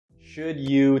Should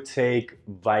you take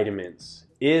vitamins?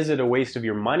 Is it a waste of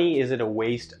your money? Is it a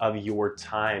waste of your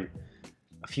time?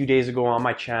 A few days ago on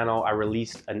my channel, I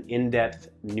released an in-depth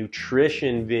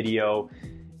nutrition video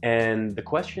and the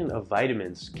question of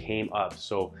vitamins came up.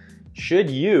 So should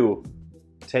you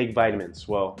take vitamins?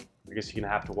 Well, I guess you're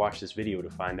gonna have to watch this video to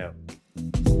find out.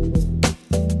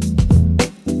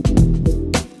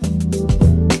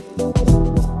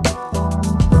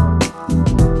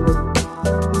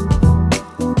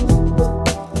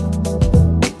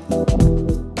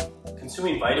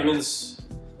 Consuming vitamins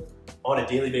on a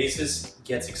daily basis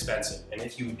gets expensive. And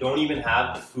if you don't even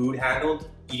have the food handled,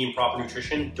 eating proper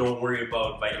nutrition, don't worry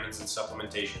about vitamins and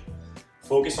supplementation.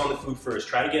 Focus on the food first.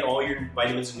 Try to get all your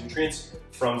vitamins and nutrients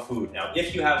from food. Now,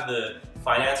 if you have the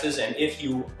finances and if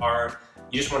you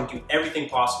just want to do everything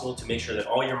possible to make sure that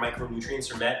all your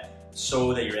micronutrients are met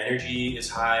so that your energy is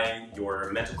high,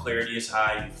 your mental clarity is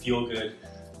high, you feel good,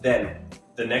 then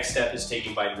the next step is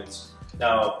taking vitamins.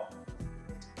 Now,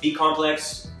 B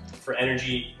complex for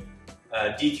energy,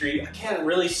 D3, I can't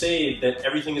really say that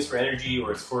everything is for energy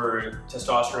or it's for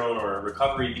testosterone or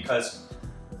recovery because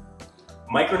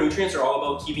micronutrients are all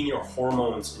about keeping your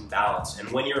hormones in balance. And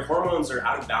when your hormones are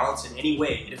out of balance in any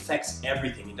way, it affects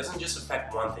everything. It doesn't just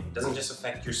affect one thing. It doesn't just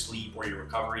affect your sleep or your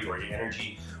recovery or your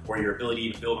energy or your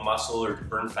ability to build muscle or to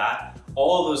burn fat.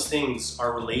 All of those things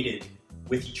are related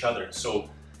with each other. So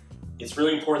it's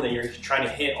really important that you're trying to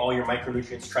hit all your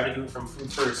micronutrients. Try to do it from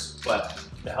food first, but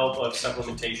the help of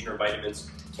supplementation or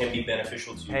vitamins can be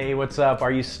beneficial to you. Hey, what's up?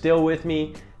 Are you still with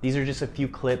me? These are just a few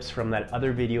clips from that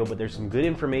other video, but there's some good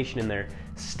information in there.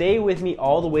 Stay with me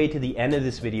all the way to the end of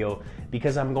this video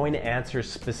because I'm going to answer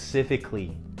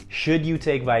specifically, should you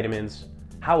take vitamins?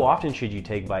 How often should you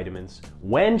take vitamins?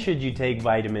 When should you take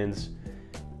vitamins?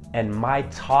 And my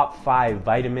top 5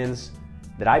 vitamins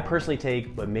that I personally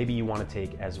take, but maybe you want to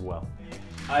take as well.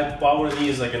 I bought one of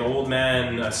these like an old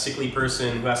man, a sickly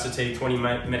person who has to take 20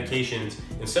 medications.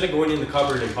 Instead of going in the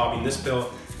cupboard and popping this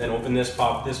pill, then open this,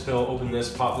 pop this pill, open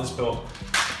this, pop this pill,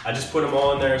 I just put them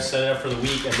all in there, set it up for the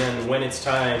week, and then when it's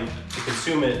time to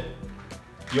consume it,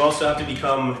 you also have to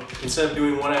become, instead of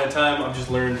doing one at a time, I've just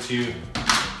learned to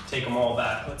take them all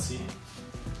back. Let's see.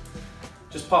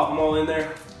 Just pop them all in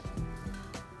there.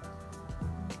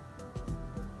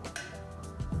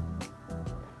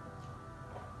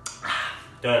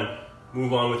 Done.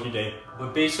 Move on with your day.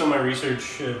 But based on my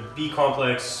research, B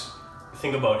complex,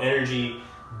 think about energy,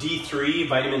 D3,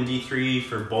 vitamin D3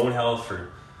 for bone health,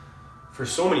 for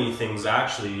so many things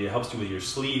actually. It helps you with your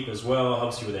sleep as well,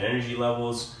 helps you with energy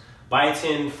levels.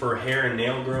 Biotin for hair and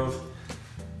nail growth.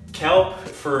 Kelp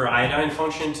for iodine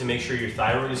function to make sure your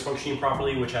thyroid is functioning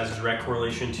properly, which has a direct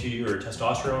correlation to your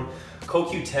testosterone.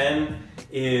 CoQ10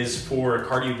 is for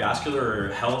cardiovascular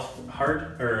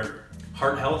or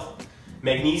heart health.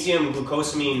 Magnesium,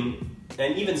 glucosamine,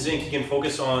 and even zinc, you can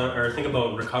focus on or think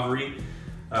about recovery,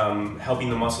 helping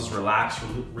the muscles relax,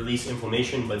 release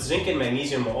inflammation. But zinc and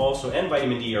magnesium also, and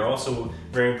vitamin D are also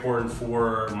very important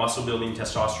for muscle building,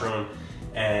 testosterone,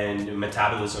 and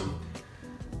metabolism.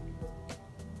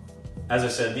 As I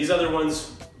said, these other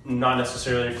ones, not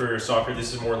necessarily for soccer,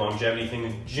 this is more longevity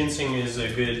thing. Ginseng is a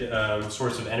good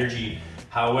source of energy.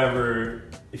 However,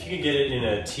 if you could get it in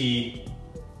a tea,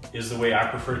 is the way I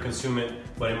prefer to consume it,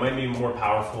 but it might be more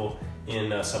powerful in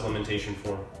supplementation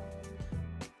form.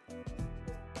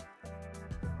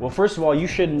 Well, first of all, you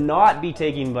should not be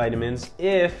taking vitamins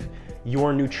if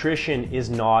your nutrition is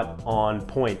not on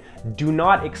point. Do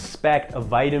not expect a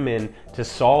vitamin to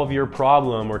solve your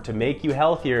problem or to make you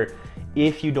healthier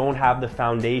if you don't have the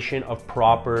foundation of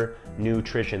proper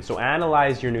nutrition. So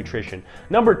analyze your nutrition.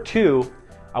 Number 2,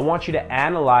 I want you to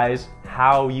analyze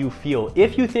how you feel.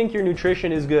 If you think your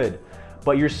nutrition is good,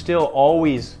 but you're still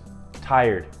always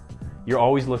tired, you're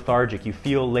always lethargic, you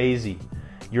feel lazy,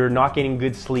 you're not getting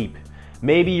good sleep,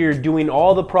 maybe you're doing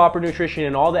all the proper nutrition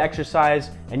and all the exercise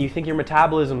and you think your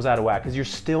metabolism's out of whack because you're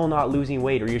still not losing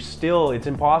weight or it's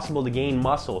impossible to gain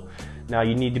muscle. Now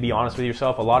you need to be honest with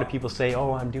yourself. A lot of people say,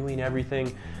 oh, I'm doing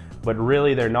everything, but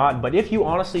really they're not. But if you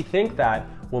honestly think that,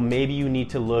 well, maybe you need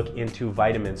to look into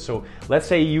vitamins. So let's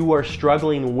say you are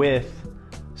struggling with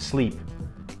sleep.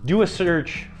 Do a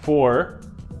search for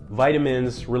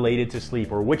vitamins related to sleep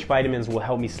or which vitamins will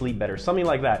help me sleep better, something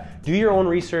like that. Do your own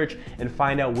research and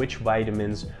find out which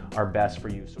vitamins are best for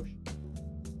you. So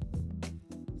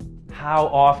how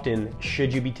often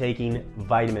should you be taking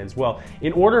vitamins? Well,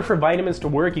 in order for vitamins to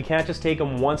work, you can't just take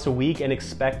them once a week and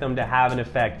expect them to have an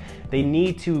effect. They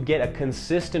need to get a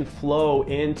consistent flow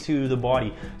into the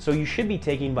body. So you should be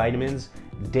taking vitamins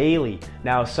daily.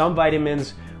 Now, some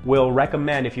vitamins will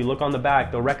recommend, if you look on the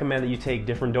back, they'll recommend that you take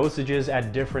different dosages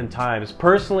at different times.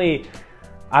 Personally,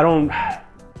 I don't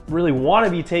really want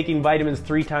to be taking vitamins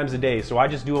 3 times a day, so I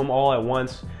just do them all at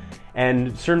once.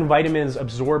 And certain vitamins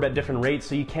absorb at different rates,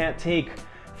 so you can't take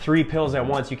 3 pills at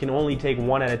once. You can only take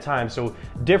 1 at a time. So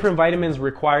different vitamins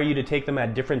require you to take them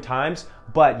at different times,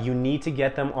 but you need to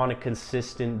get them on a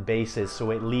consistent basis,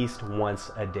 so at least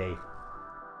once a day.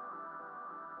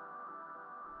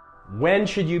 When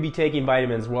should you be taking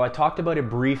vitamins? Well, I talked about it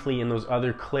briefly in those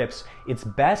other clips. It's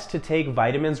best to take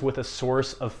vitamins with a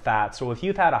source of fat. So if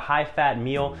you've had a high fat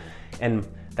meal, and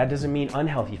that doesn't mean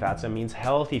unhealthy fats, that means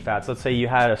healthy fats. Let's say you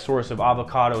had a source of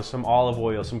avocado, some olive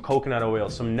oil, some coconut oil,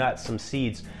 some nuts, some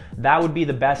seeds. That would be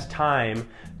the best time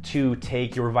to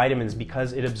take your vitamins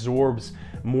because it absorbs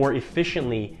more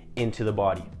efficiently into the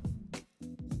body.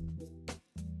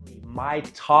 My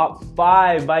top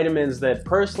 5 vitamins that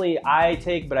personally I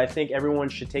take, but I think everyone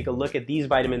should take a look at these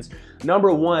vitamins.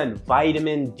 Number 1,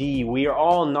 vitamin D. We are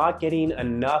all not getting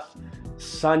enough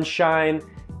sunshine,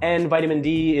 and vitamin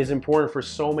D is important for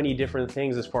so many different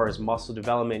things as far as muscle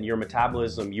development, your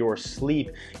metabolism, your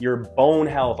sleep, your bone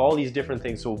health, all these different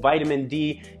things. So vitamin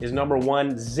D is number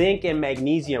 1. Zinc and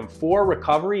magnesium for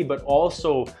recovery, but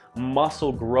also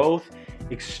muscle growth.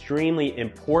 Extremely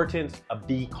important, a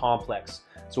B complex.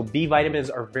 So B vitamins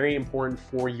are very important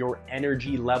for your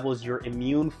energy levels, your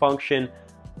immune function.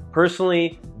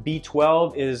 Personally,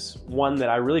 B12 is one that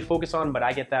I really focus on, but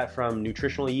I get that from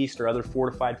nutritional yeast or other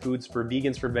fortified foods. For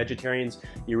vegans, for vegetarians,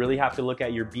 you really have to look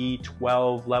at your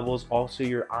B12 levels, also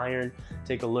your iron,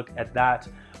 take a look at that.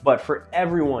 But for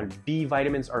everyone, B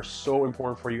vitamins are so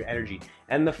important for your energy.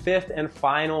 And the 5th and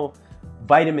final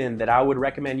vitamin that I would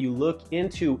recommend you look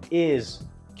into is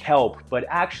kelp, but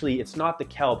actually it's not the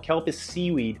kelp. Kelp is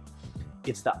seaweed.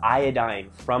 It's the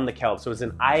iodine from the kelp. So it's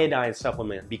an iodine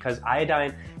supplement because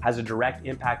iodine has a direct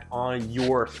impact on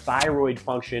your thyroid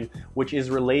function, which is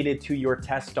related to your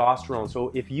testosterone.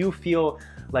 So if you feel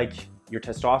like your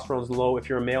testosterone is low, if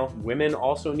you're a male, women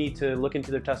also need to look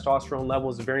into their testosterone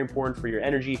levels. It's very important for your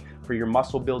energy, for your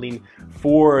muscle building,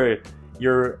 for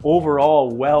your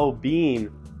overall well-being.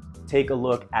 Take a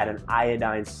look at an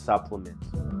iodine supplement.